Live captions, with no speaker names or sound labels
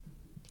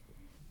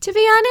To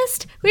be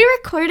honest, we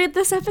recorded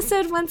this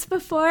episode once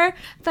before,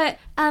 but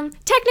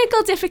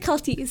technical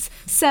difficulties,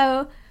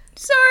 so...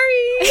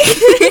 Sorry!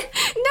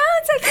 No,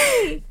 it's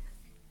okay!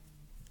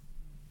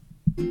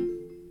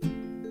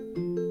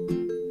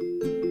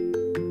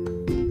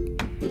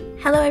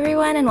 Hello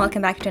everyone, and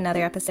welcome back to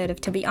another episode of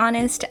To Be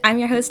Honest. I'm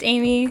your host,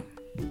 Amy.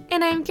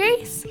 And I'm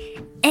Grace.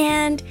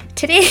 And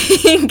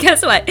today,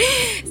 guess what?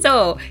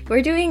 So,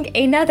 we're doing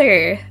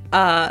another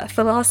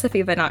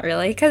philosophy, but not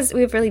really, because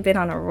we've really been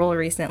on a roll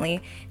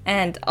recently.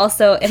 And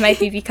also, it might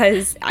be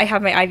because I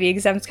have my IB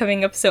exams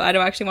coming up, so I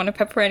don't actually want to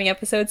prep for any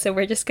episodes, so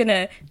we're just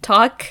gonna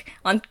talk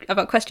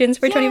about questions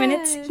for 20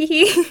 minutes.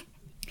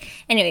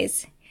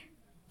 Anyways,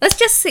 let's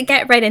just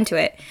get right into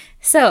it.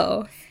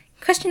 So,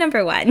 question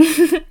number 1.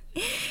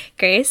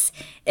 Grace,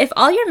 if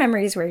all your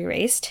memories were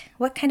erased,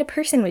 what kind of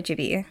person would you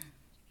be?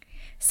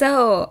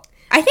 So,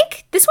 I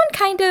think this one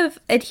kind of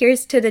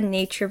adheres to the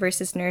nature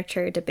versus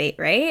nurture debate,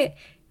 right?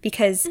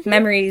 Because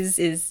memories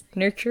is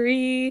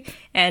nurture-y,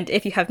 and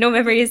if you have no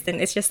memories, then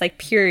it's just like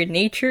pure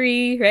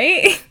nature-y,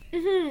 right?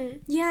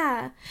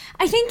 Yeah.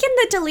 I think in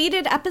the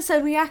deleted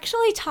episode, we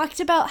actually talked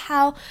about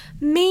how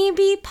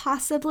maybe,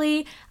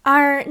 possibly,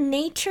 our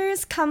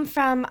natures come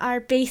from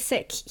our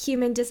basic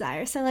human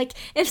desire. So, like,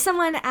 if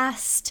someone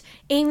asked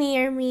Amy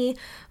or me,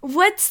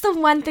 what's the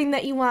one thing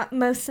that you want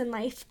most in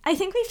life? I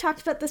think we've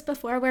talked about this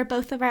before, where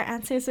both of our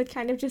answers would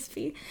kind of just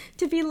be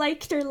to be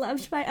liked or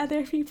loved by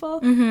other people.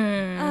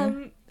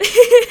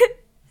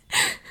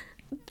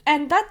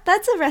 And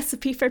that's a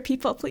recipe for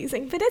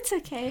people-pleasing, but it's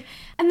okay.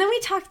 And then we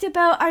talked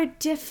about our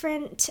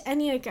different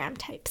enneagram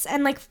types.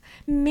 And, like,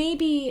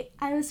 maybe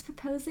I was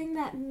proposing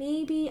that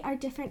maybe our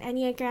different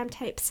enneagram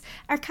types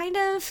are kind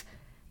of,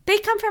 they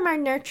come from our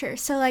nurture.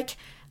 So, like,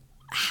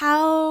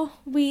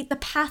 the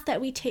path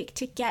that we take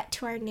to get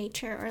to our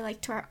nature or,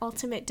 like, to our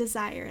ultimate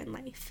desire in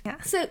life.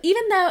 Yeah. So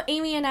even though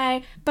Amy and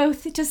I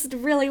both just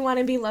really want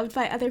to be loved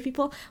by other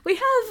people, we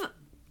have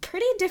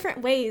pretty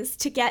different ways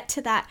to get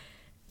to that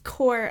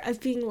core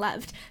of being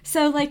loved.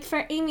 So, like,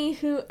 for Amy,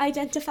 who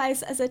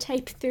identifies as a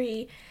type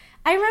 3,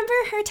 I remember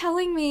her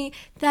telling me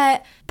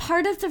that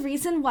part of the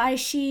reason why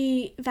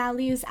she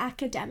values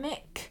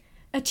academic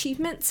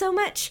achievement so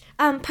much,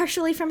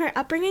 partially from her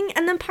upbringing,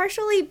 and then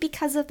partially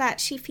because of that,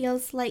 she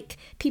feels like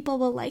people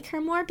will like her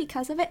more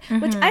because of it,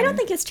 which I don't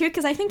think is true,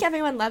 because I think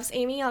everyone loves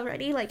Amy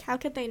already. Like, how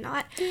could they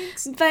not?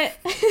 Thanks.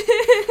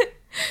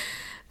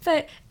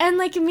 But, and,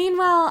 like,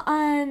 meanwhile,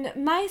 on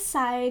my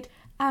side,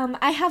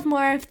 I have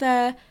more of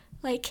the,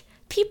 like,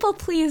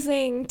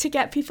 people-pleasing to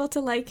get people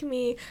to like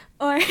me,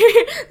 or,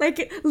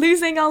 like,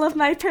 losing all of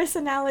my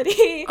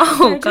personality.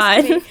 Oh,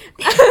 God.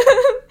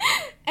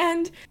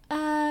 And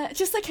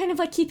just, like, kind of,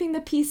 like, keeping the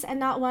peace and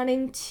not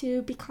wanting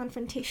to be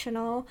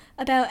confrontational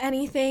about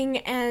anything,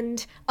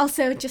 and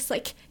also just,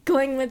 like,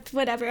 going with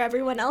whatever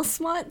everyone else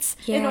wants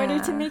in order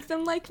to make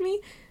them like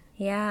me.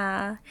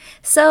 Yeah.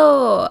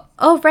 So,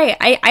 oh, right.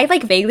 I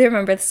like vaguely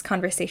remember this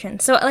conversation.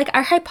 So, like,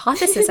 our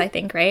hypothesis, I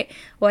think, right,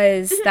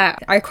 was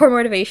that our core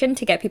motivation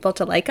to get people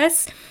to like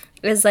us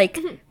is, like,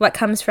 what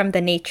comes from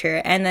the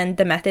nature. And then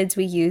the methods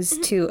we use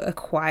to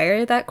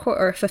acquire that core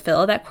or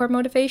fulfill that core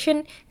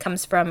motivation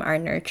comes from our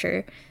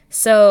nurture.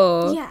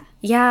 So,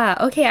 yeah.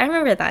 Okay, I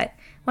remember that.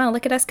 Wow,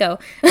 look at us go.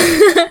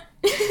 I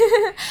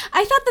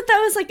thought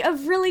that was, like, a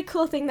really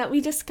cool thing that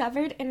we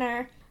discovered in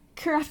our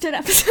corrupted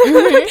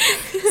episode.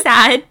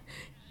 Sad.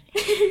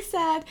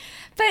 Sad.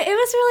 But it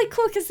was really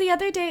cool because the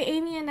other day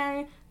Amy and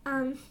I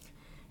kind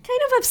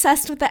of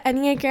obsessed with the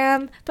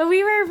Enneagram, but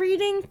we were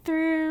reading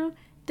through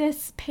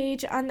this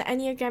page on the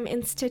Enneagram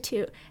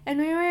Institute, and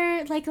we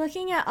were, like,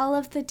 looking at all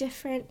of the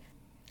different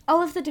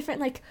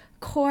like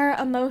core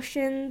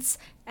emotions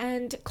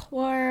and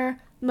core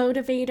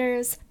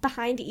motivators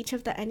behind each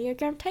of the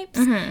Enneagram types.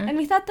 And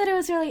we thought that it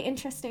was really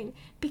interesting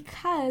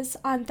because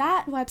on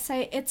that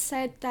website it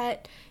said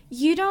that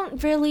you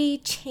don't really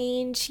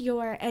change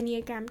your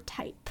Enneagram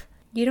type.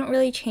 You don't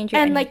really change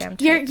your Enneagram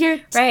type. And,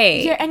 like,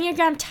 right. your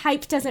Enneagram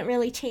type doesn't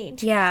really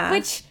change. Yeah.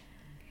 Which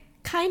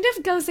kind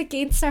of goes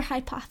against our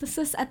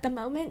hypothesis at the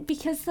moment,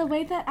 because the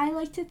way that I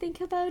like to think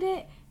about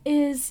it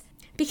is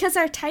because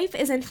our type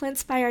is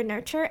influenced by our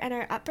nurture and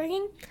our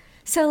upbringing.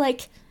 So,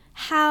 like,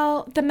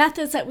 how the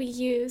methods that we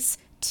use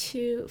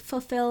to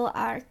fulfill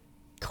our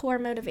core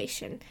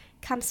motivation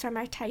comes from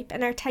our type,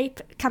 and our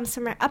type comes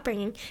from our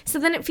upbringing. So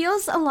then it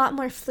feels a lot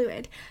more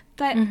fluid.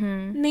 But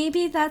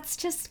maybe that's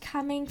just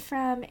coming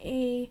from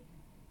a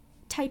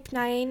type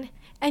 9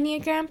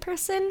 Enneagram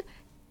person,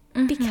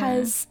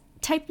 because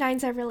type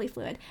 9s are really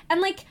fluid. And,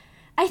 like,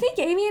 I think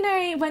Amy and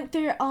I went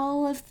through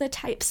all of the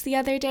types the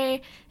other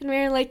day, and we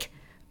were like,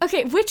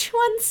 okay, which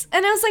ones?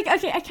 And I was like,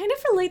 okay, I kind of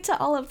relate to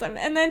all of them.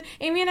 And then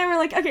Amy and I were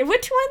like, okay,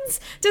 which ones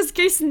does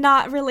Grace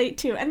not relate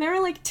to? And there were,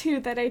 like, 2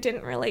 that I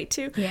didn't relate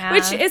to. Yeah.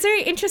 Which is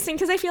very interesting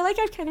because I feel like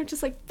I've kind of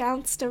just, like,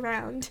 bounced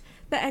around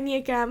the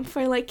Enneagram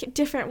for, like,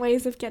 different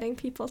ways of getting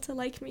people to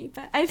like me.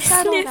 But I've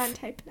settled on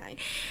type 9.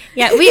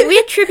 Yeah, we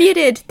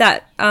attributed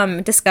that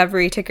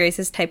discovery to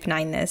Grace's type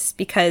 9-ness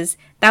because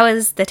that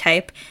was the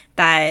type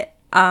that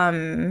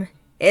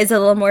is a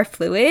little more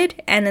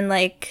fluid, and then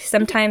like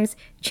sometimes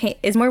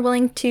is more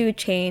willing to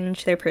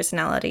change their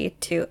personality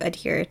to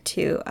adhere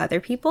to other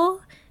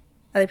people's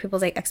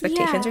like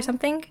expectations or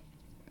something.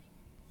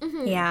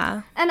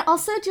 Yeah. And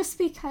also just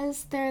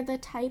because they're the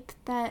type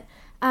that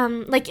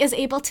like is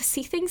able to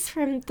see things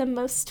from the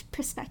most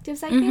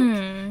perspectives, I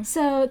think.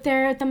 So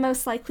they're the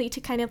most likely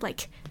to kind of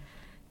like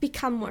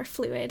become more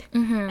fluid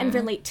and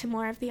relate to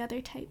more of the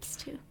other types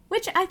too,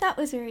 which I thought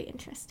was very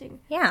interesting.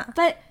 Yeah.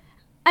 But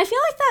I feel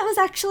like that was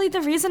actually the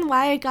reason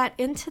why I got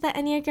into the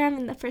Enneagram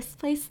in the first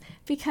place,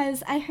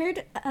 because I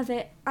heard of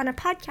it on a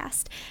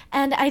podcast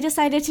and I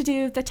decided to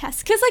do the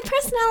test because like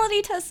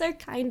personality tests are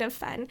kind of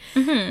fun.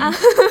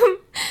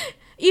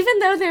 Even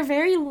though they're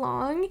very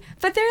long,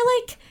 but they're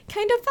like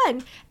kind of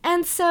fun.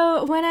 And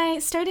so when I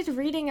started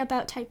reading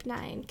about type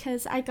 9,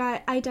 because I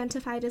got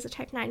identified as a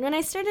type 9, when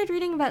I started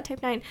reading about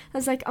type 9, I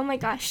was like, oh my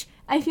gosh,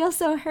 I feel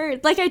so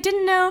heard. Like I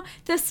didn't know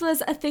this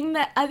was a thing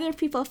that other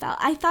people felt.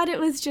 I thought it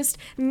was just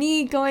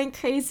me going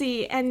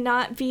crazy and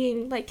not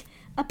being like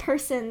a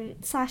person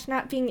 /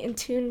 not being in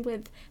tune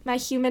with my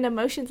human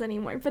emotions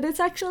anymore. But it's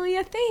actually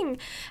a thing.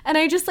 And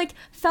I just like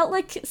felt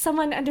like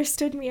someone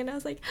understood me and I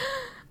was like,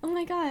 oh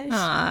my gosh.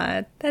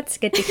 Aw, that's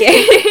good to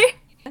hear.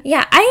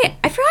 Yeah, I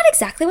forgot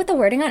exactly what the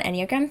wording on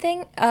Enneagram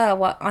thing,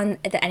 what on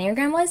the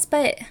Enneagram was,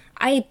 but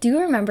I do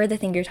remember the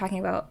thing you're talking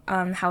about,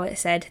 how it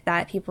said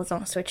that people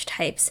don't switch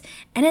types.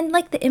 And then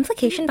like the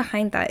implication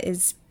behind that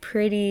is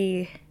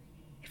pretty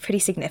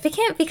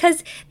significant,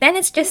 because then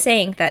it's just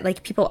saying that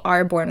like people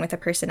are born with a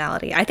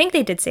personality. I think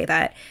they did say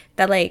that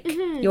like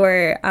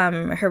your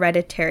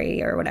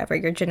hereditary or whatever,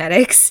 your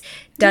genetics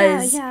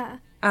does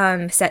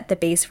set the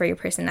base for your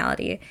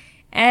personality.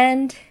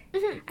 And I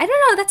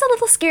don't know, that's a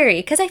little scary,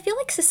 because I feel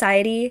like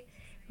society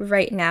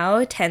right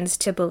now tends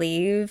to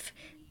believe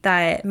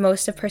that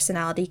most of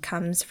personality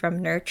comes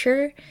from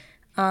nurture.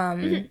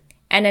 And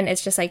then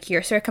it's just like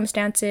your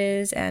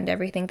circumstances and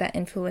everything that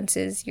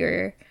influences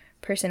your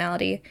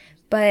personality.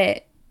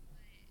 But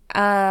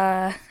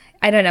I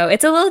don't know,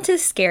 it's a little too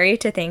scary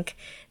to think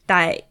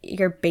that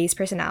your base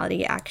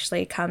personality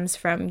actually comes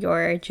from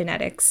your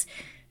genetics.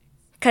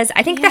 Because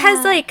I think that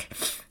has like...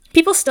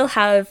 People still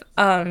have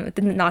the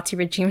Nazi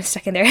regime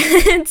stuck in their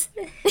heads.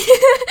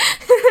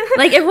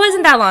 Like, it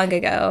wasn't that long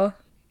ago.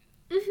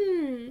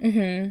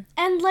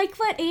 And like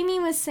what Amy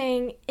was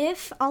saying,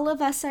 if all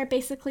of us are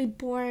basically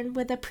born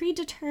with a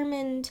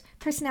predetermined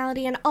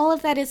personality and all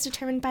of that is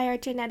determined by our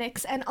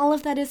genetics and all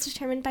of that is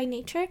determined by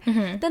nature,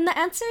 then the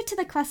answer to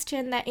the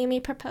question that Amy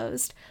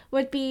proposed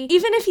would be,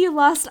 even if you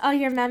lost all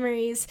your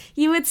memories,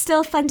 you would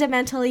still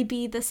fundamentally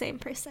be the same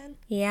person.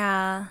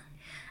 Yeah.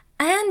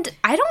 And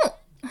I don't know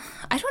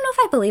if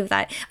I believe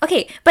that.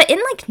 Okay, but in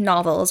like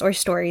novels or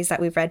stories that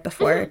we've read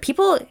before,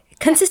 people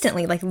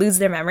consistently like lose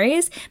their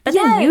memories, but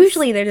then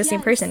usually they're the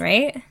same person,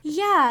 right?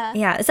 Yeah.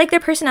 Yeah, it's like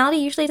their personality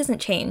usually doesn't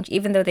change,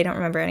 even though they don't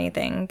remember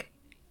anything.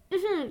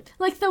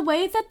 Like the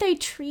way that they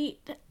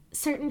treat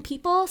certain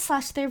people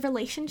 / their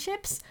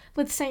relationships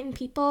with certain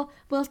people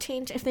will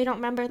change if they don't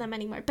remember them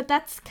anymore. But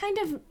that's kind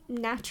of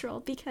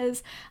natural,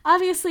 because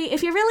obviously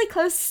if you're really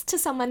close to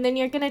someone, then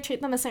you're going to treat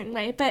them a certain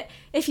way. But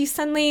if you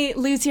suddenly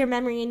lose your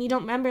memory and you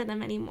don't remember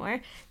them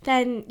anymore,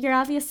 then you're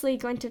obviously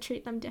going to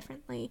treat them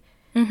differently.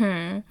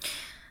 The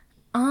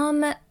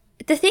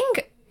thing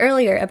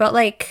earlier about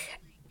like,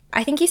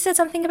 I think you said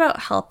something about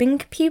helping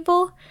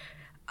people.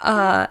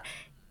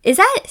 Is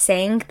that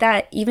saying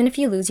that even if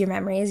you lose your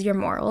memories, your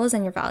morals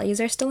and your values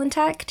are still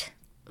intact?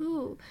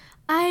 Ooh,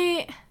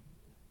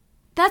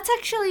 that's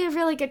actually a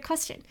really good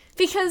question,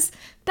 because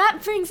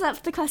that brings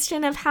up the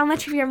question of how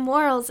much of your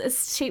morals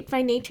is shaped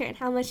by nature and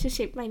how much is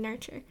shaped by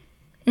nurture.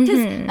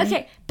 Because,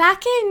 okay,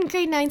 back in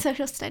grade 9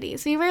 social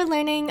studies, we were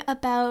learning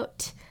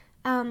about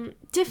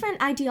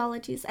different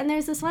ideologies, and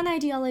there's this one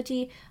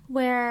ideology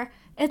where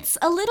it's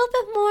a little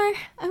bit more,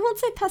 I won't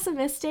say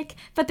pessimistic,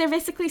 but they're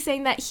basically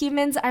saying that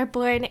humans are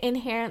born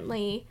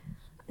inherently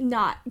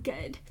not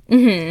good.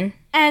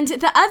 And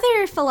the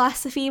other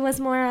philosophy was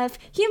more of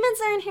humans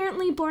are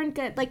inherently born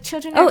good, like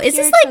children are pure. Is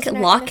this like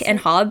Locke and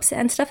Hobbes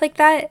and stuff like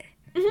that?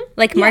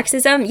 Like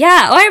Marxism?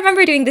 Yeah. Oh, I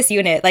remember doing this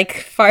unit like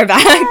far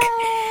back.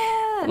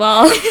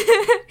 Well,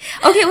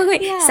 okay,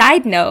 wait. Yeah.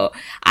 Side note,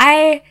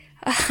 I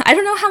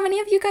don't know how many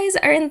of you guys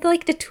are in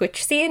like the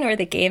Twitch scene or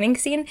the gaming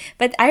scene,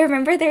 but I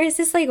remember there is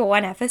this like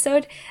one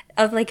episode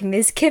of like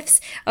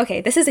Mizkif's,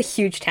 okay, this is a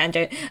huge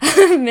tangent,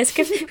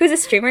 Mizkif, who's a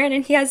streamer,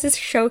 and he has this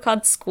show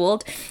called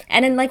Schooled,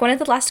 and then like one of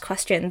the last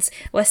questions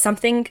was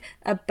something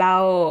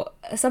about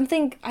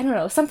something, I don't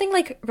know, something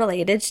like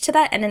related to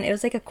that, and then it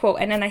was like a quote,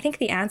 and then I think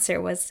the answer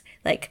was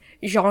like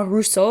Jean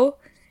Rousseau.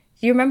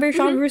 Do you remember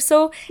Jean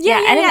Rousseau?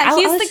 Yeah.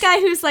 He's the guy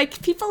who's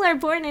like, people are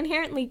born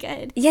inherently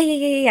good.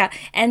 Yeah.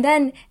 And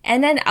then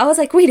I was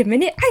like, wait a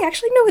minute, I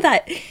actually know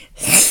that.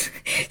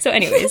 So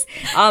anyways,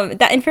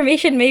 that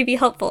information may be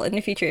helpful in the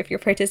future if you're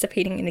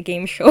participating in a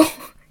game show.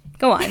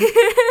 Go on.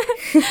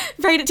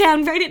 Write it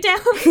down.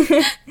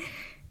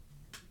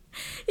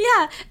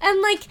 Yeah,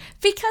 and like,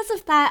 because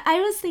of that,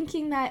 I was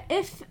thinking that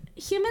if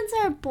humans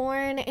are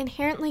born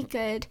inherently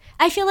good,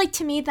 I feel like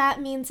to me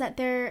that means that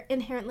they're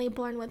inherently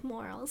born with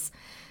morals.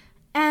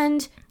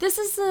 And this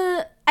is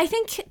I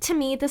think to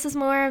me, this is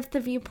more of the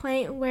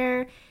viewpoint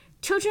where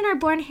children are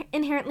born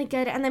inherently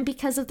good, and then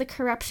because of the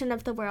corruption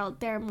of the world,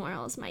 their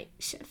morals might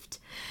shift.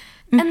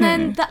 And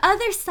then the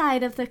other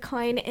side of the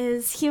coin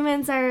is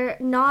humans are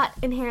not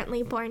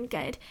inherently born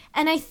good.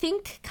 And I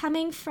think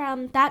coming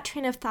from that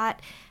train of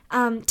thought,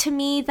 to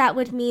me, that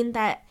would mean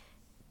that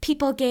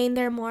people gain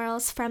their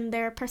morals from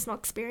their personal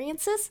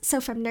experiences,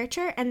 so from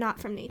nurture and not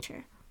from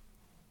nature.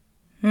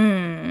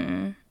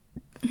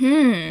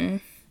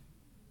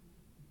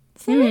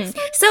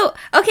 So,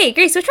 okay,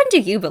 Grace, which one do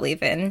you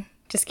believe in?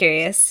 Just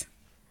curious.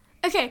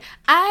 Okay,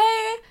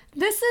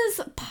 this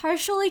is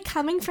partially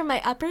coming from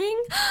my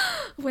upbringing.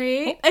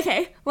 Wait,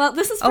 okay. Well,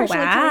 this is partially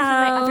coming from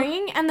my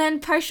upbringing, and then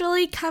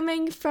partially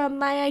coming from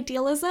my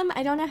idealism.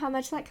 I don't know how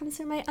much that comes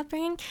from my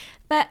upbringing,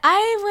 but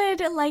I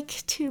would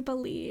like to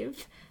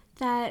believe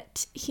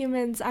that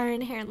humans are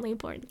inherently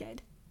born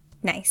good.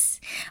 Nice.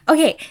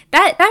 Okay,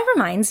 that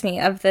reminds me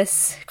of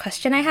this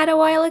question I had a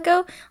while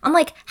ago on,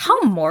 like,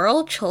 how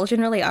moral children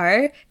really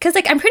are. Because,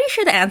 like, I'm pretty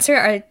sure the answer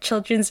are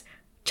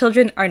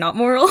children are not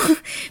moral.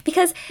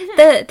 Because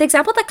the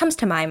example that comes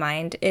to my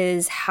mind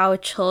is how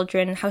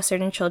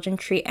certain children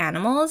treat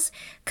animals.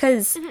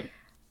 Because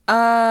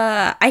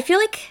I feel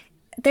like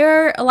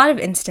there are a lot of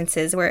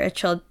instances where a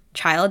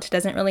child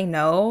doesn't really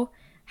know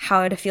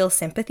how to feel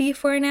sympathy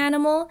for an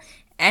animal.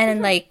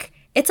 And, like,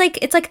 it's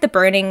like the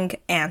burning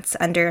ants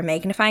under a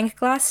magnifying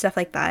glass, stuff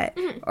like that.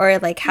 Or,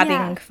 like,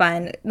 having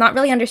fun, not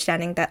really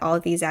understanding that all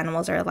of these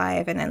animals are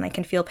alive and then, like,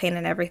 can feel pain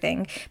and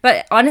everything.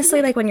 But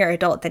honestly, like, when you're an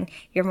adult, then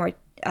you're more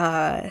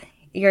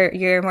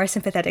you're more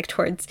sympathetic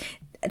towards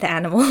the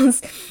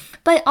animals.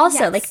 But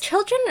also, like,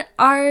 children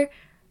are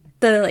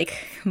the, like,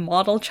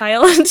 model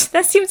child.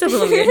 That seems a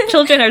little weird.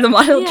 Children are the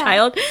model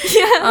child.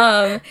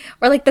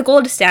 Or, like, the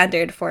gold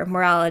standard for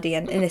morality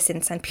and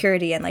innocence and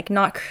purity and, like,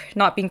 not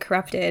being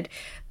corrupted.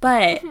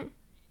 But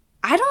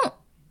I don't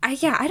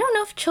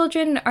know if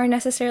children are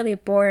necessarily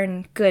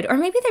born good, or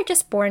maybe they're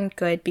just born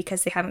good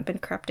because they haven't been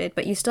corrupted,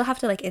 but you still have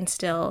to, like,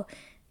 instill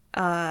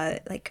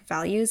like,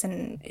 values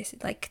and,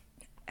 like,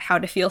 how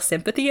to feel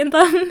sympathy in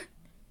them.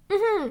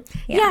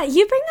 Yeah,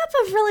 you bring up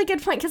a really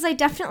good point, because I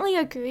definitely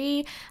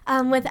agree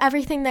with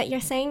everything that you're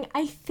saying.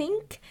 I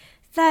think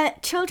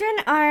that children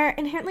are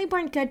inherently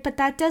born good, but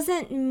that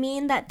doesn't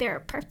mean that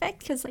they're perfect,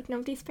 because, like,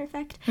 nobody's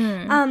perfect.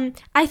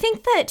 I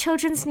think that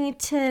children need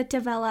to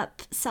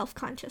develop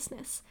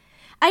self-consciousness.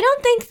 I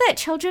don't think that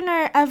children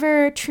are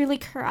ever truly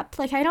corrupt.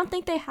 Like, I don't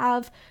think they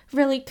have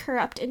really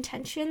corrupt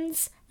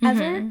intentions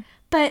ever.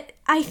 But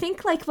I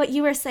think, like what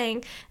you were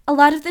saying, a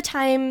lot of the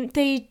time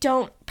they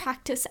don't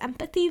practice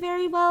empathy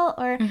very well,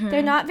 or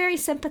they're not very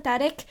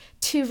sympathetic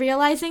to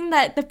realizing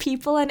that the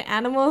people and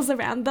animals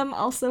around them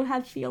also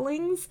have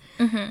feelings.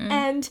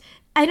 And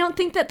I don't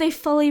think that they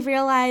fully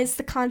realize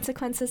the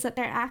consequences that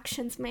their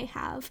actions may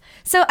have.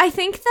 So I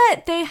think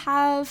that they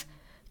have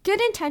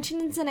good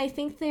intentions, and I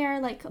think they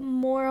are, like,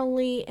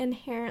 morally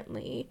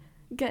inherently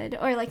good,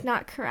 or, like,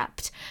 not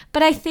corrupt.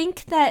 But I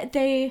think that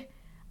they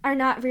are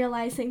not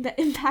realizing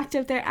the impact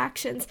of their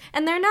actions,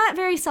 and they're not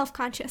very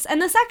self-conscious. And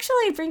this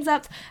actually brings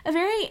up a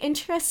very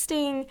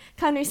interesting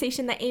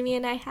conversation that Amy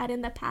and I had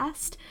in the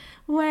past,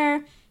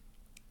 where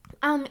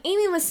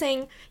Amy was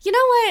saying, you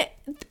know what,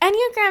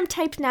 Enneagram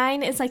type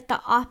 9 is, like,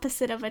 the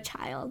opposite of a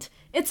child.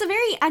 It's a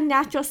very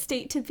unnatural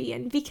state to be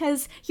in,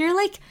 because you're,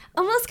 like,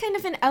 almost kind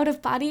of an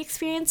out-of-body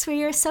experience where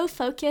you're so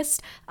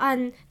focused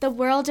on the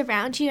world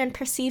around you and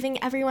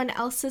perceiving everyone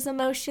else's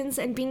emotions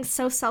and being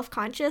so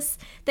self-conscious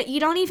that you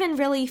don't even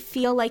really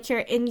feel like you're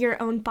in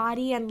your own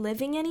body and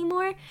living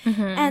anymore.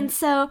 And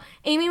so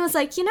Amy was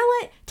like, you know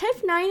what,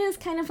 type 9 is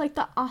kind of like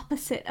the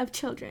opposite of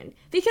children,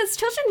 because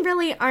children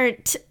really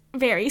aren't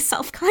very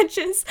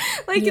self-conscious.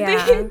 Like,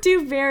 they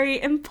do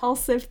very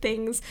impulsive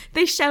things.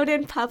 They shout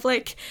in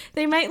public.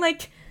 They might,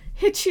 like,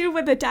 hit you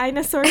with a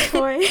dinosaur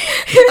toy. Okay,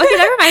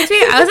 that reminds me,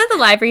 I was at the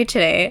library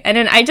today, and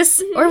then I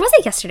just, or was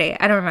it yesterday?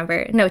 I don't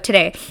remember. No,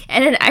 today.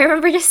 And then I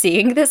remember just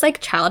seeing this, like,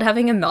 child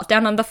having a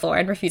meltdown on the floor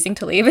and refusing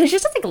to leave, and she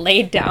just, like,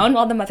 laid down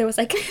while the mother was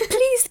like,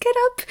 please get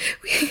up.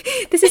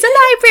 This is a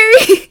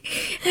library.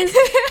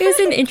 It was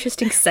an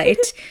interesting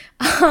sight.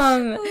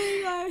 Oh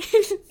my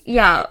gosh.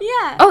 Yeah.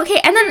 Okay,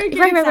 and then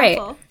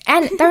right.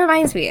 And that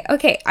reminds me.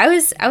 Okay, I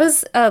was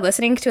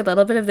listening to a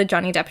little bit of the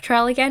Johnny Depp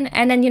trial again,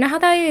 and then you know how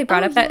they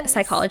brought up that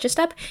psychologist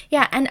stuff?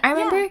 Yeah, and I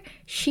remember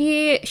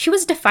she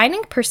was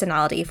defining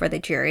personality for the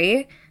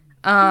jury,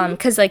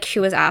 because, like, she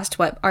was asked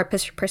what are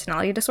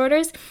personality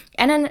disorders,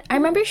 and then I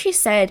remember she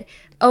said,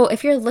 oh,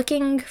 if you're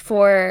looking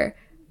for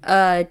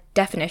a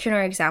definition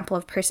or example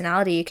of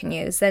personality you can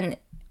use, then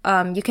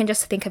you can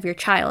just think of your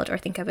child or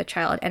think of a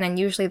child, and then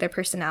usually their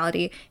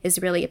personality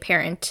is really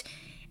apparent.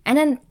 And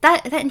then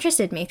that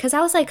interested me, because I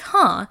was like,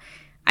 I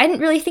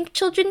didn't really think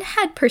children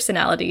had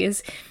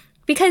personalities,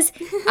 Because,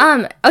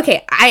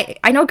 okay,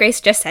 I know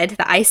Grace just said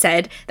that I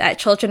said that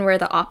children were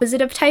the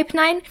opposite of type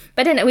 9,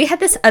 but then we had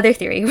this other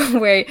theory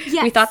where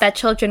we thought that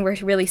children were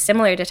really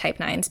similar to type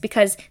 9s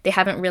because they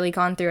haven't really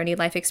gone through any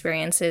life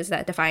experiences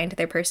that defined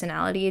their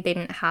personality. They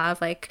didn't have,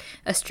 like,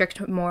 a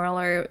strict moral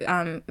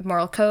or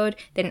moral code.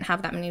 They didn't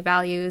have that many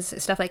values,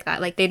 stuff like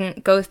that. Like, they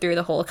didn't go through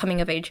the whole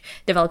coming of age,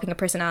 developing a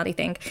personality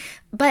thing.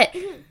 But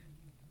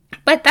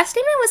that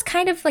statement was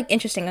kind of, like,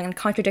 interesting and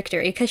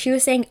contradictory because she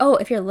was saying, oh,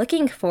 if you're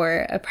looking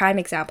for a prime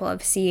example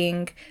of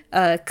seeing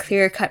a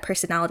clear-cut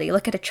personality,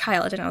 look at a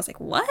child. And I was like,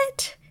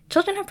 what?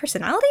 Children have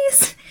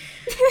personalities?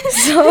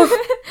 So,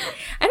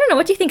 I don't know.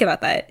 What do you think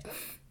about that?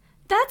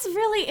 That's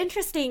really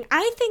interesting.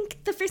 I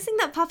think the first thing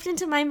that popped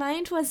into my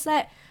mind was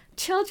that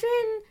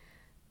children,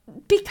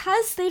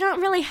 because they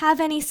don't really have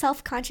any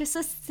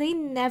self-consciousness, they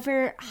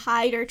never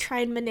hide or try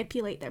and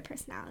manipulate their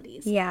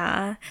personalities.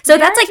 Yeah. So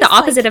that's like the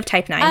opposite of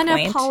type 9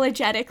 point.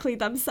 Unapologetically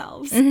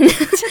themselves. To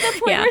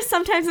the point where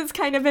sometimes it's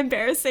kind of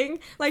embarrassing,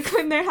 like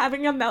when they're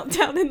having a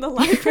meltdown in the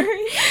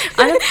library.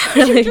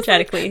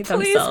 Unapologetically like,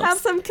 themselves. Please have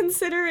some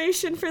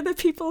consideration for the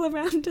people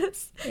around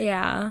us.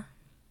 Yeah.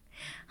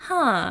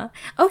 Huh.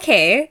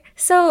 Okay.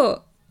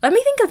 So let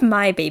me think of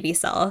my baby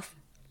self.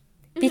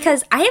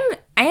 Because I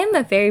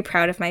am very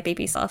proud of my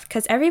baby self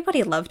because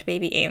everybody loved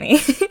baby Amy.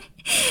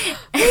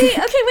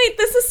 Wait,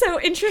 this is so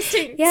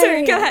interesting. Yeah,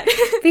 Sorry, go ahead.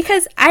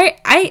 Because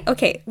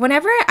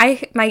whenever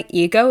my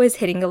ego is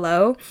hitting a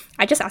low,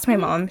 I just ask my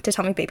mom to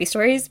tell me baby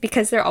stories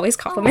because they're always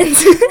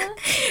compliments.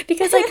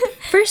 Because, like,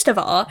 first of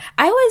all,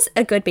 I was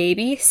a good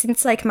baby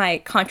since, like, my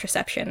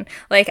contraception.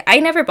 Like, I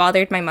never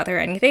bothered my mother or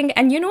anything.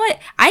 And you know what?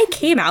 I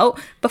came out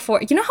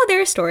before, you know how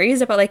there are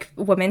stories about, like,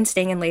 women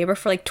staying in labor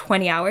for, like,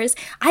 20 hours?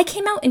 I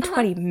came out in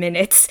 20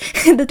 minutes.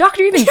 The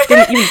doctor didn't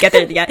even get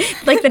there yet.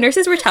 Like, the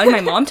nurses were telling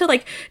my mom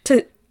to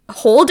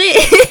hold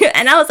it.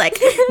 And I was like,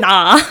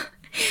 nah,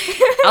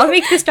 I'll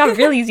make this job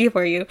real easy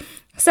for you.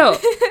 So,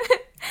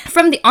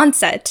 from the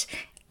onset,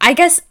 I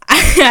guess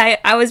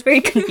I was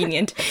very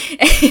convenient.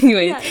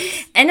 Anyways.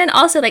 Yes. And then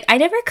also, like, I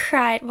never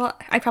cried. Well,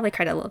 I probably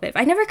cried a little bit,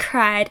 but I never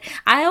cried.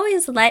 I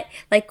always let,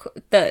 like,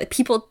 the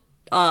people,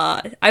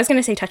 I was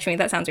gonna say touch me,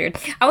 that sounds weird.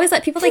 I always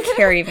let people, like,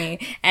 carry me.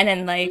 And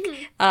then, like,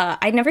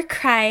 I never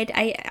cried.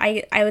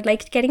 I would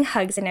like getting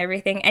hugs and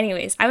everything.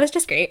 Anyways, I was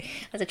just great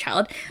as a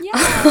child.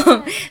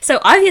 Yeah. So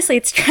obviously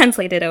it's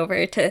translated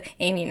over to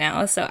Amy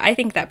now. So I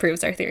think that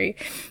proves our theory.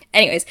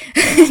 Anyways,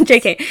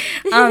 JK.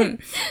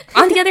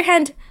 On the other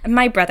hand,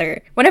 my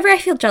brother, whenever I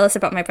feel jealous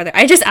about my brother,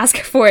 I just ask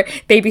for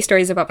baby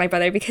stories about my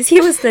brother because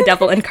he was the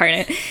devil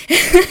incarnate.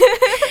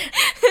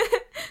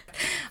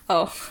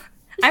 Oh,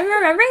 I'm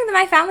remembering that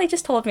my family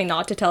just told me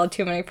not to tell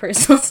too many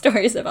personal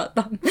stories about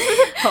them.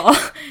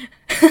 Oh.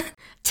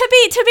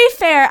 To be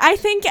fair, I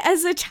think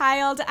as a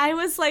child, I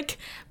was, like,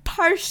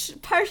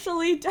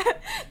 partially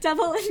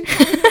devil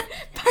incarnate,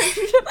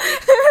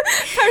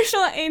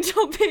 partial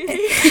angel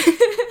baby.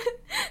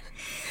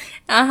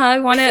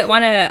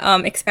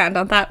 Wanna expand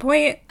on that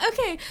point?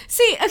 Okay.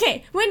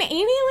 When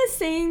Amy was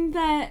saying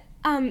that,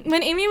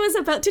 when Amy was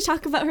about to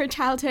talk about her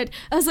childhood,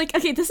 I was like,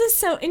 okay, this is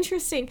so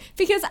interesting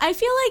because I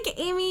feel like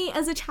Amy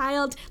as a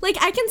child, like,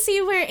 I can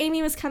see where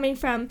Amy was coming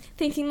from,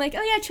 thinking like,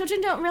 oh yeah,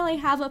 children don't really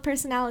have a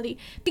personality,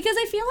 because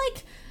I feel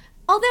like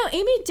although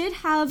Amy did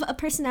have a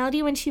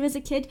personality when she was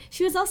a kid,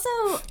 she was also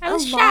a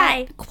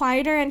lot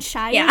quieter and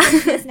shyer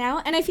than she is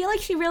now, and I feel like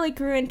she really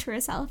grew into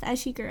herself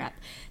as she grew up.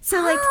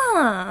 So, like,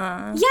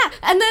 yeah,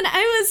 and then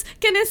I was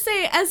gonna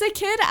say, as a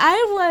kid,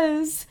 I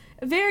was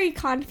very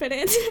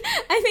confident.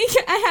 I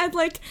think I had,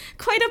 like,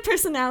 quite a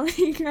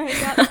personality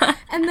growing up.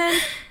 and then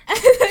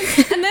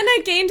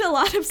I gained a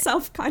lot of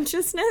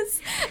self-consciousness.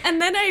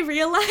 And then I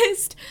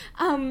realized,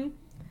 I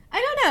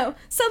don't know,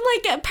 some,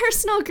 like,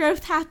 personal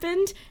growth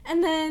happened.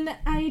 And then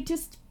I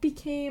just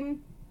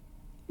became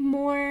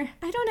more,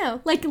 I don't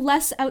know, like,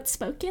 less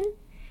outspoken.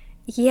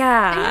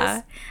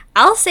 Yeah.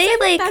 I'll say,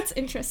 like, that's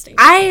interesting.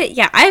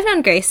 I've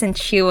known Grace since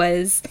she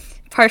was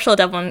partial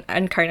devil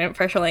incarnate,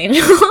 partial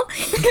angel.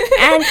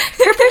 And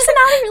her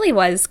personality really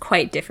was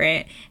quite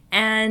different.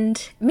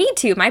 And me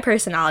too, my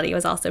personality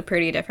was also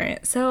pretty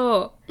different.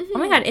 So, oh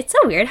my god, it's so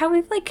weird how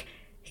we've, like,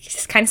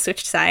 just kind of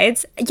switched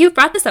sides. You've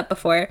brought this up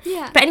before.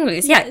 Yeah. But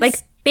anyways, yes. Yeah, like,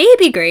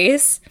 baby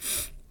Grace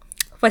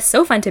was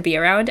so fun to be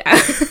around. Okay,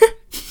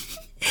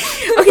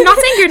 not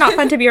saying you're not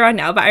fun to be around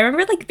now, but I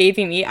remember, like,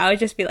 baby me, I would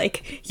just be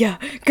like, yeah,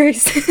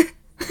 Grace.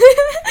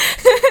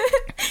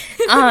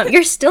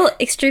 You're still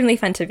extremely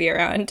fun to be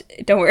around.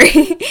 Don't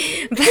worry.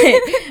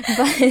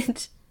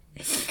 but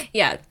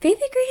yeah,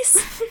 baby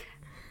Grace,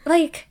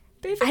 like,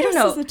 baby I don't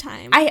know. Was a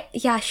time.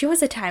 She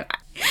was a time.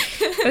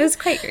 It was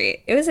quite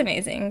great. It was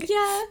amazing.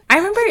 Yeah. I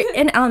remember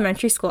in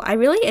elementary school, I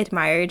really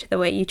admired the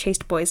way you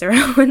chased boys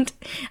around.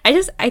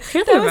 I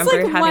clearly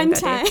remember like having one that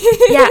time.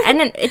 Yeah, and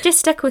then it just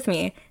stuck with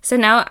me. So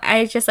now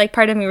I just, like,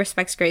 part of me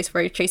respects Grace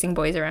for chasing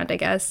boys around, I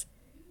guess.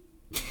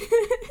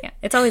 Yeah,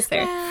 it's always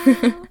there.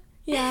 Wow.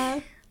 Yeah.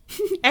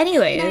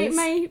 Anyways.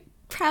 My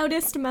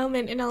proudest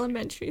moment in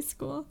elementary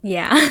school.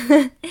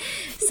 Yeah.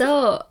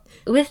 So,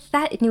 with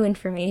that new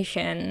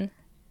information,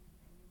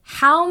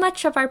 how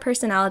much of our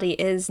personality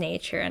is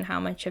nature and how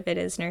much of it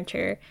is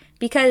nurture.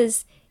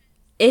 Because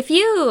if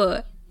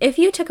you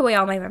took away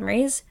all my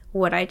memories,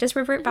 would I just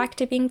revert back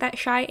to being that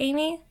shy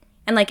Amy?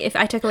 And like, if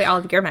I took away all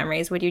of your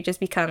memories, would you just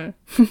become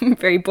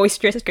very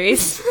boisterous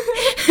Grace?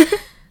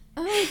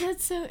 Oh,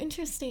 that's so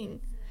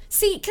interesting.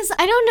 See, because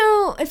I don't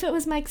know if it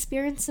was my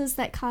experiences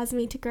that caused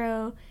me to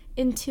grow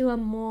into a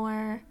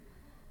more,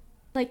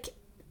 like,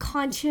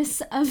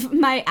 conscious of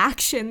my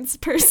actions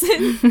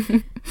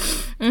person.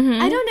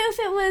 I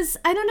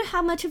don't know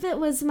how much of it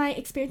was my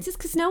experiences,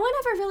 because no one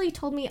ever really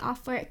told me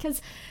off for it,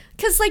 because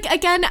like,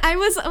 again, I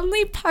was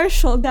only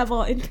partial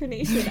devil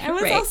incarnation. I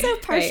was also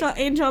partial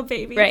angel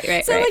baby. Like, no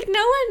one,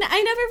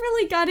 I never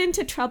really got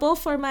into trouble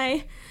for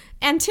my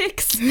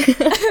antics.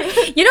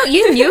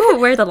 You knew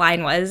where the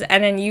line was,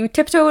 and then you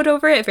tiptoed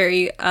over it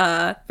very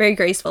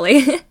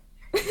gracefully.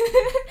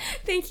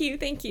 Thank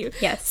you.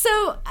 Yes.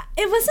 So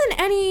it wasn't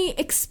any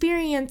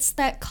experience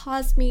that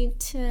caused me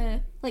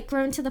to, like,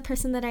 grow into the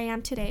person that I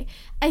am today.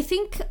 I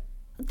think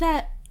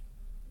that,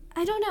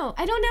 I don't know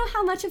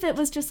how much of it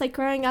was just, like,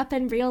 growing up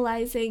and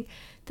realizing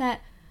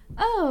that,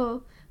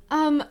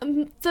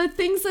 the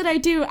things that I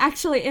do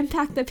actually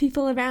impact the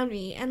people around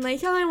me, and,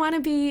 like, I want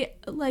to be,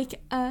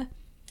 like,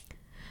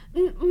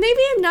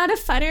 maybe I'm not a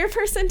funner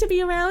person to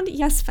be around.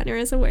 Yes, funner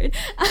is a word.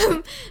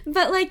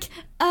 But, like,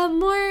 a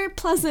more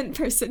pleasant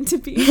person to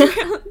be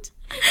around.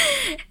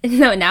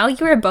 No, now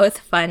you are both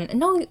fun.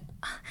 No,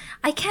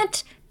 I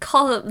can't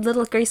call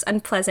little Grace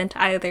unpleasant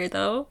either,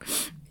 though.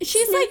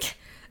 She's like,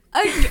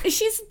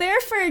 she's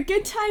there for a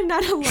good time,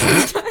 not a long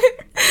time.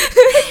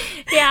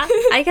 Yeah,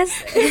 I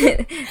guess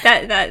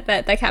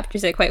that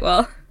captures it quite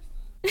well.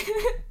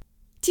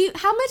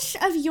 How much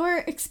of your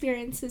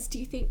experiences do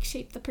you think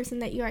shaped the person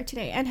that you are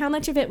today, and how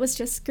much of it was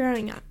just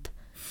growing up?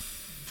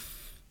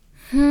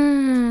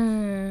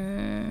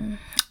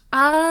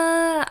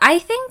 I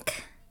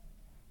think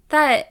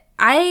that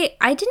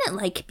I didn't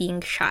like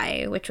being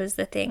shy, which was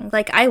the thing.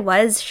 Like, I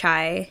was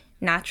shy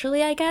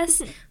naturally, I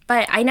guess,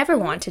 but I never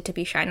wanted to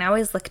be shy, and I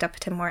always looked up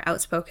to more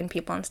outspoken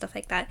people and stuff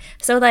like that.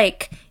 So,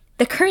 like,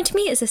 the current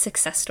me is a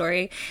success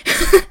story.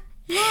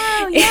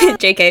 Wow, yeah.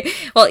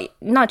 JK. Well,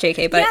 not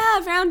JK, but...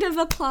 Yeah, round of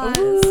applause.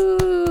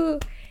 Ooh.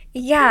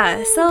 Yeah,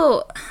 ooh.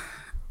 So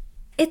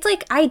it's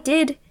like I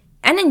did,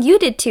 and then you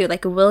did too,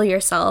 like, will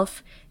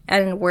yourself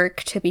and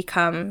work to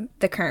become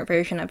the current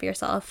version of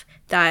yourself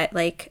that,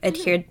 like,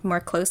 adhered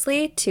more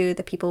closely to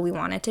the people we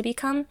wanted to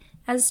become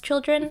as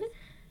children.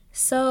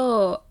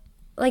 So,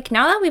 like,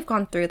 now that we've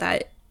gone through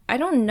that, I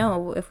don't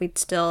know if we'd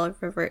still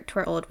revert to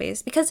our old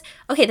ways. Because,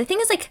 okay, the thing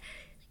is, like,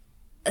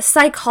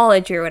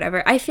 psychology or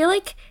whatever, I feel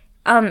like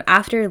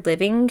after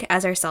living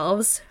as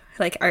ourselves,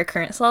 like our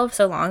current self,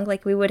 so long,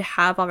 like, we would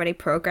have already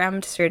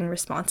programmed certain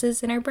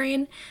responses in our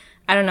brain.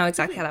 I don't know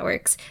exactly how that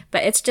works,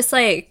 but it's just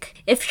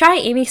like, if shy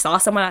Amy saw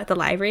someone at the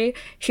library,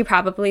 she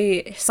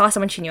probably saw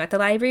someone she knew at the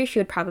library, she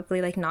would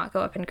probably, like, not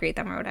go up and greet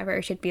them or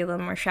whatever. She'd be a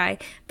little more shy.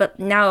 But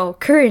now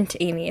current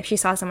Amy, if she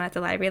saw someone at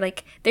the library,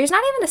 like, there's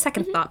not even a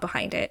second thought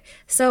behind it.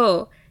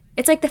 So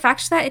it's like the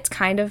fact that it's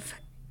kind of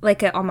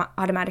like an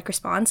automatic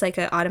response, like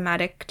an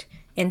automatic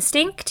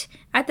instinct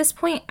at this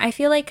point. I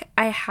feel like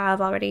I have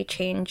already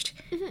changed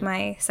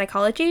my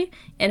psychology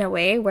in a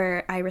way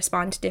where I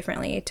respond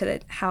differently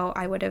to how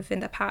I would have in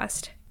the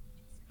past.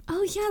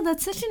 Oh yeah,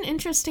 that's such an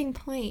interesting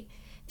point,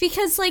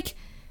 because, like,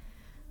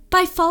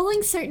 by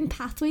following certain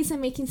pathways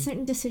and making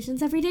certain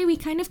decisions every day, we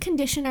kind of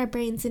condition our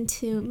brains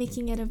into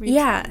making it a routine.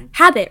 Yeah,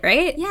 habit,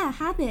 right? Yeah,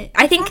 habit.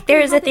 I think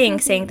there's a thing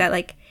saying that,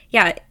 like,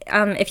 yeah,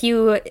 if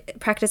you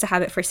practice a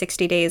habit for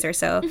 60 days or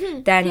so,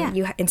 then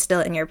you instill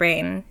it in your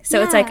brain.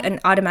 So it's like an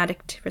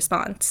automatic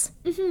response.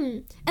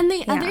 And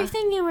the other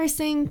thing you were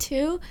saying,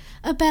 too,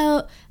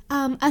 about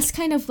us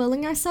kind of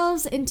willing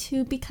ourselves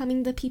into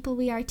becoming the people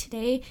we are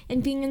today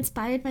and being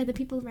inspired by the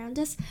people around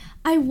us,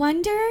 I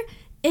wonder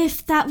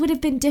if that would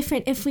have been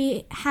different if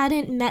we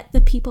hadn't met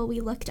the people we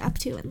looked up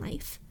to in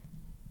life.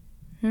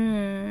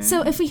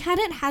 So if we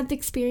hadn't had the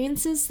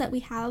experiences that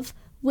we have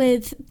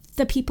with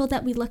the people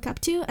that we look up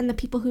to and the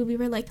people who we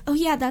were like, oh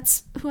yeah,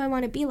 that's who I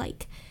want to be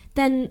like,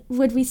 then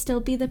would we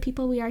still be the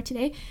people we are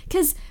today?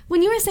 Because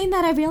when you were saying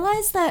that, I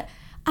realized that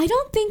I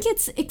don't think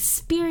it's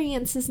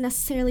experiences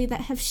necessarily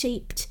that have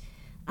shaped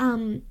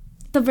the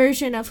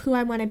version of who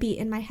I want to be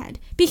in my head.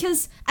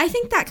 Because I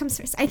think that comes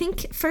first. I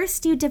think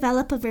first you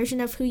develop a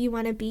version of who you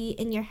want to be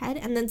in your head,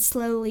 and then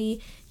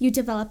slowly you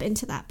develop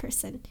into that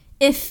person,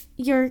 if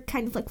you're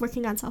kind of, like,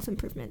 working on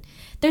self-improvement.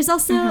 There's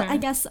also, I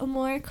guess, a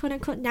more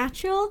quote-unquote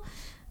natural,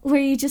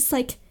 where you just,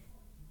 like,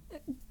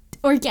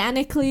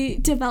 organically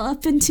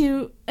develop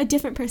into a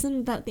different person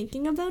without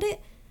thinking about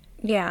it.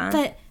 Yeah.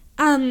 But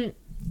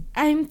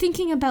I'm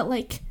thinking about,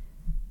 like,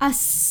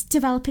 us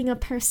developing a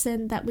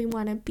person that we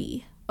want to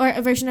be, or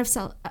a version of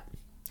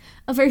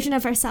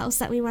ourselves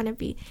that we want to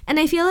be. And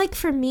I feel like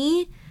for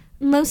me,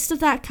 most of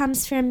that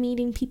comes from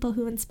meeting people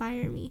who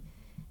inspire me,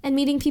 and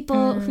meeting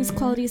people whose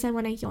qualities I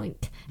want to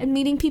yoink, and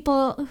meeting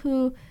people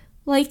who,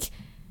 like,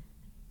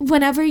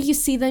 whenever you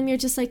see them, you're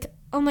just like,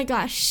 oh my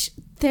gosh,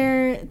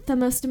 they're the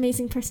most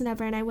amazing person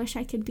ever, and I wish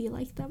I could be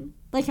like them.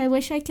 Like, I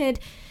wish I could,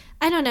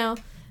 I don't know,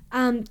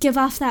 give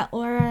off that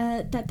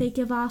aura that they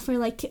give off, or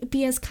like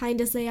be as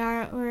kind as they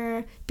are,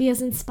 or be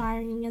as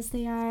inspiring as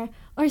they are,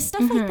 or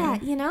stuff like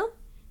that, you know?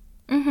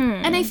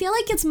 And I feel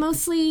like it's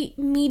mostly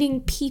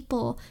meeting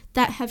people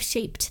that have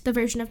shaped the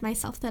version of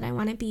myself that I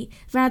want to be,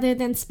 rather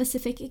than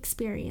specific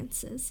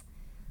experiences.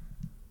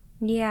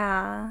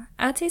 Yeah,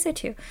 I would say so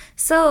too.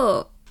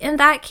 So in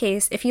that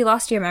case, if you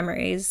lost your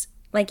memories,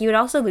 like, you would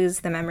also lose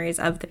the memories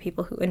of the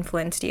people who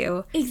influenced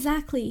you.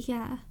 Exactly,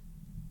 yeah.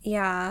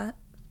 Yeah,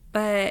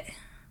 but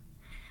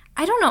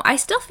I don't know. I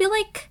still feel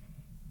like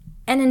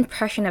an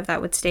impression of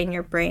that would stay in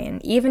your brain,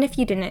 even if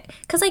you didn't.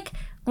 Because, like,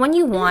 when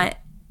you want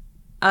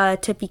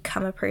to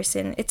become a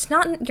person,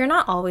 you're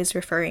not always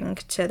referring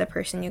to the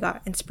person you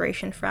got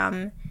inspiration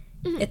from.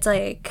 It's,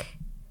 like,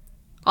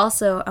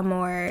 also a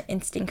more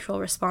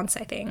instinctual response,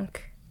 I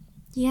think.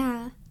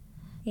 Yeah.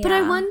 But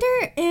I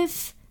wonder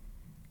if...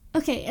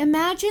 Okay,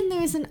 imagine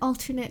there's an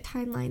alternate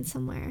timeline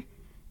somewhere.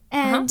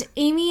 And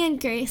Amy and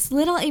Grace,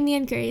 little Amy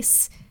and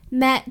Grace,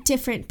 met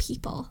different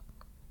people.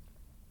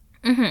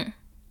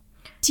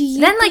 Do you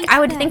then, like,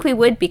 I would think we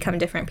would become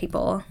different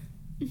people.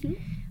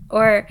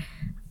 Or,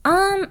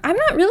 I'm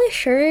not really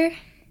sure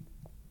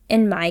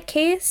in my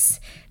case,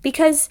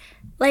 because,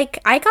 like,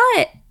 I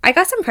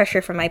got some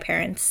pressure from my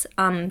parents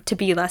to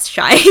be less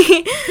shy.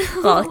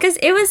 Well, because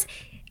it was,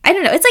 I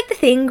don't know, it's like the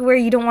thing where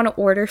you don't want to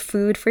order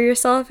food for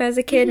yourself as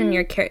a kid, and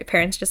your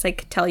parents just,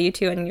 like, tell you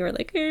to, and you're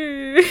like,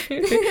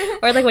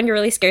 or, like, when you're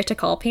really scared to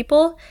call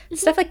people,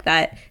 stuff like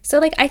that. So,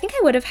 like, I think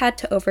I would have had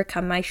to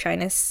overcome my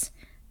shyness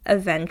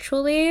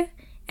eventually,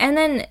 and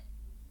then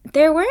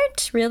there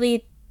weren't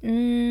really,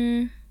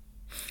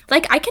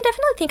 like, I can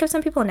definitely think of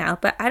some people now,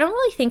 but I don't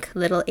really think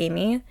little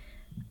Amy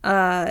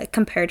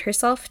compared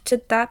herself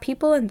to that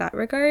people in that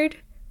regard,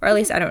 or at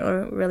least I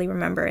don't really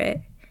remember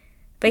it.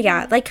 But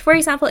yeah, like, for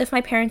example, if my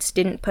parents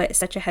didn't put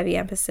such a heavy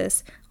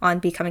emphasis on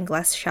becoming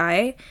less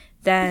shy,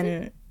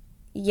 then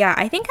yeah,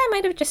 I think I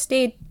might have just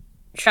stayed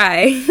shy.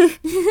 And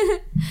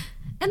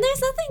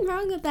there's nothing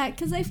wrong with that,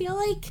 because I feel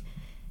like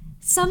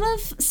some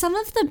of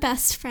the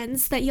best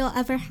friends that you'll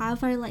ever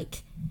have are,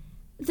 like,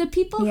 the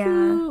people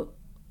who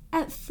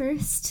at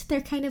first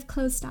they're kind of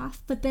closed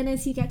off, but then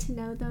as you get to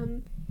know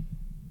them,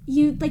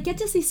 you, like, get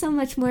to see so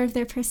much more of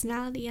their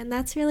personality, and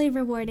that's really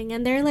rewarding,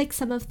 and they're, like,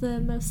 some of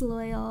the most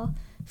loyal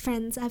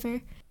friends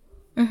ever.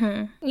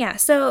 Yeah,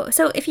 so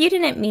if you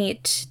didn't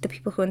meet the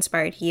people who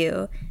inspired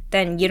you,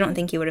 then you don't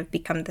think you would have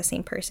become the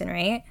same person,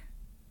 right?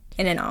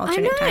 In an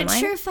alternate timeline? I'm not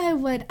sure if I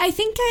would. I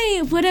think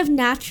I would have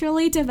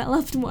naturally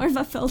developed more of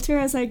a filter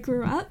as I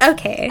grew up.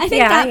 Okay. I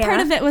think that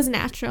part of it was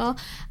natural.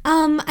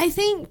 I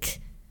think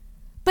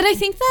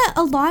that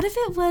a lot of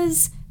it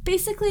was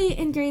basically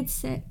in grade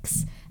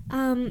 6.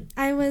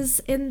 I was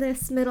in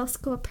this middle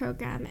school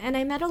program, and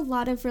I met a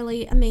lot of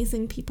really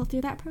amazing people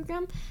through that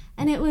program,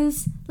 and it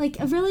was, like,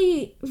 a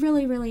really,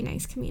 really, really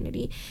nice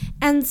community.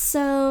 And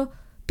so,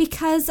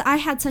 because I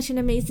had such an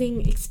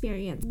amazing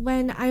experience,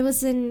 when I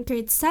was in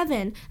grade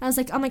 7, I was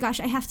like, oh my gosh,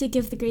 I have to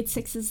give the grade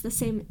 6s the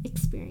same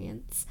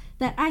experience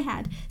that I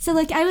had. So,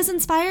 like, I was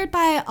inspired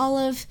by all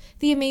of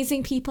the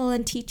amazing people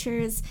and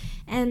teachers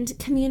and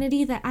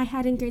community that I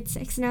had in grade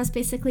 6, and I was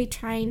basically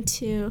trying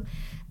to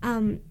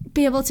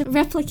be able to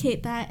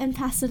replicate that and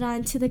pass it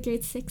on to the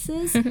grade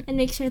 6s and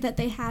make sure that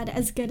they had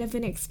as good of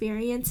an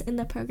experience in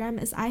the program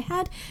as I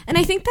had. And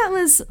I think that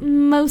was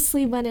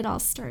mostly when it all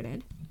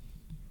started.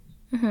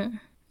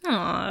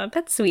 Aw,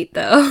 that's sweet,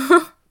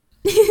 though.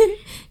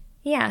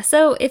 Yeah,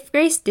 so if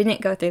Grace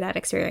didn't go through that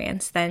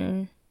experience,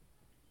 then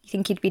you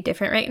think you'd be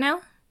different right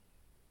now?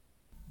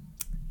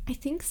 I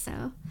think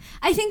so.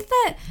 I think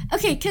that,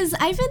 okay, because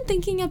I've been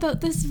thinking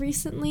about this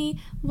recently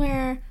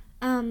where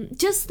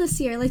just this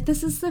year, like,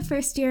 this is the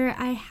first year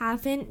I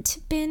haven't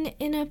been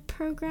in a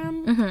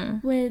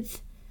program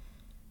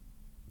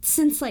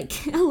since,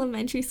 like,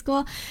 elementary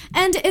school.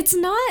 And it's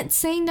not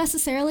saying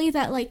necessarily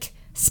that, like,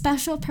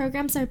 special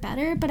programs are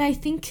better, but I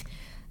think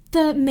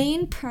the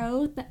main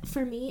pro,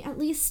 for me at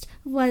least,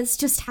 was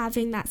just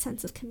having that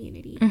sense of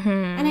community.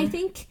 And I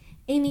think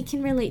Amy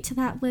can relate to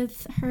that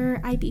with her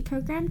IB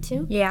program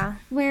too. Yeah.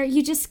 Where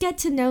you just get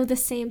to know the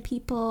same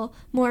people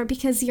more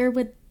because you're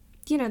with,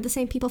 you know, the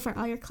same people for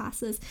all your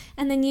classes.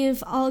 And then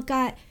you've all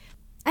got,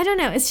 I don't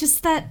know, it's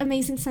just that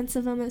amazing sense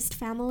of almost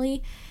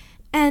family.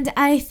 And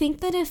I think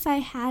that if I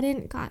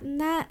hadn't gotten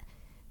that,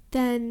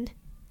 then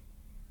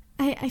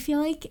I feel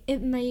like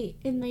it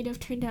might have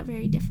turned out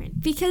very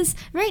different. Because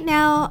right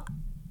now,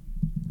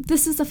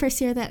 this is the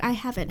first year that I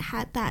haven't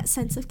had that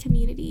sense of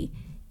community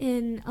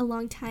in a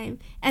long time.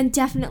 And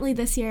definitely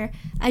this year,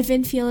 I've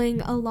been feeling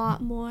a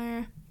lot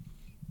more,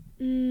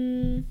 I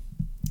don't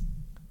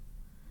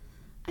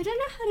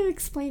know how to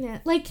explain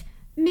it. Like,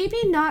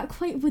 maybe not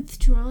quite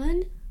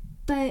withdrawn,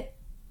 but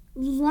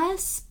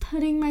less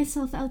putting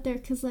myself out there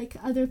because, like,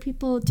 other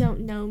people don't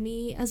know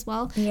me as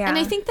well. Yeah. And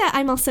I think that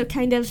I'm also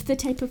kind of the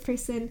type of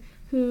person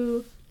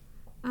who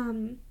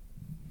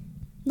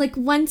like,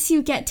 once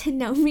you get to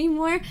know me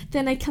more,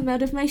 then I come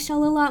out of my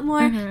shell a lot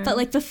more. But,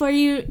 like, before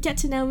you get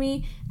to know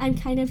me, I'm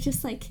kind of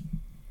just, like,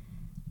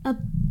 a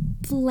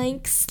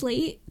blank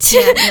slate.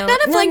 Yeah, no,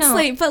 not a blank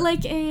slate, but,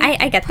 like,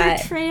 I get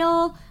that.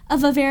 Portrayal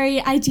of a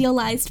very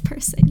idealized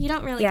person. You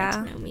don't really get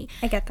to know me.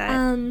 I get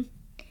that.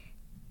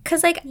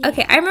 Because, like,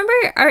 okay, I remember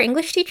our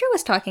English teacher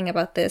was talking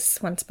about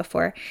this once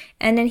before,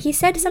 and then he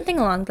said something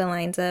along the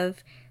lines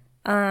of,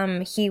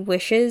 he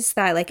wishes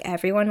that, like,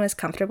 everyone was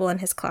comfortable in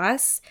his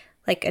class,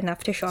 like,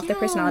 enough to show off their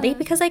personality,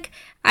 because, like,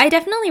 I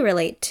definitely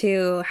relate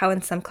to how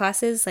in some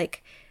classes,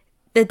 like,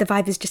 the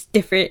vibe is just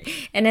different,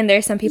 and then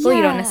there's some people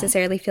you don't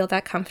necessarily feel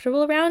that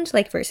comfortable around,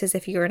 like, versus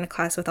if you were in a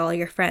class with all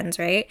your friends,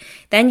 right?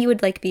 Then you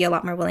would, like, be a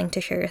lot more willing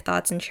to share your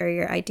thoughts and share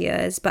your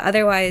ideas, but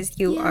otherwise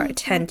you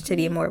tend to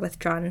be more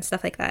withdrawn and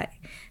stuff like that.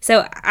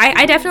 So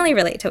I definitely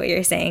relate to what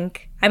you're saying.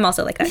 I'm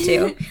also like that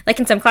too. Like,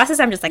 in some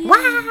classes I'm just like,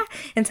 wah!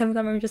 And some of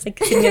them I'm just like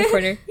sitting in the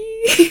corner.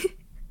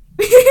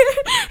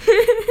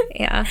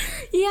 Yeah.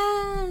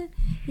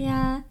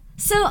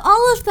 So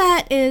all of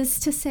that is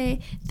to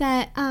say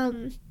that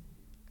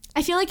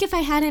I feel like if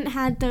I hadn't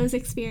had those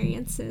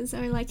experiences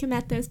or, like,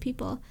 met those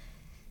people,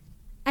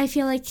 I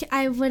feel like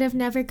I would have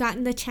never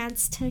gotten the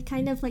chance to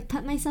kind of, like,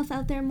 put myself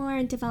out there more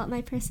and develop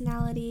my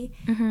personality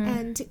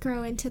and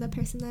grow into the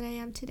person that I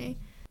am today.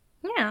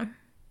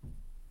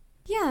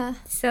 Yeah.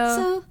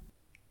 So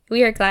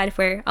we are glad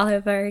for all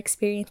of our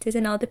experiences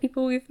and all the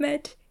people we've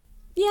met.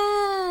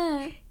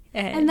 Yeah.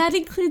 And that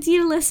includes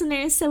you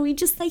listeners, so we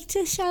just like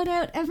to shout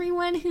out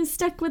everyone who's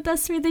stuck with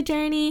us through the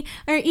journey,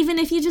 or even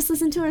if you just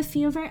listen to a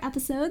few of our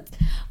episodes,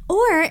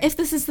 or if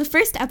this is the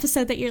first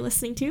episode that you're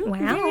listening to. Wow.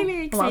 Very,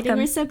 very exciting. Welcome.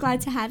 We're so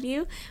glad to have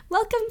you.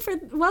 Welcome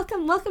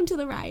to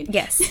the ride.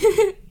 Yes.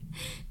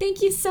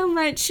 Thank you so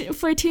much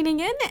for tuning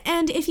in,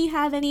 and if you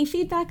have any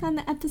feedback on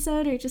the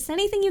episode or just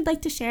anything you'd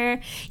like to share,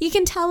 you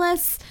can tell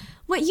us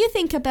what you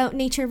think about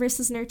nature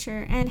versus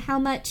nurture and how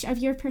much of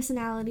your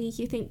personality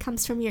you think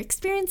comes from your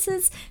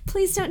experiences.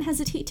 Please don't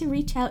hesitate to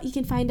reach out. You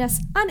can find us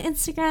on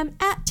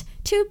Instagram at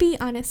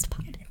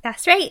 @ToBeHonestPod.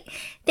 That's right.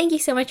 Thank you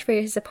so much for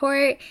your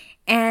support.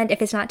 And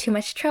if it's not too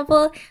much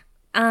trouble,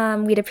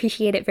 we'd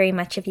appreciate it very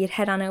much if you'd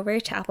head on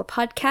over to Apple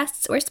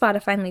Podcasts or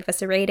Spotify and leave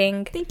us a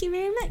rating. Thank you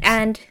very much.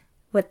 And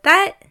with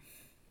that,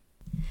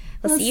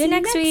 we'll see you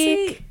next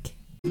week.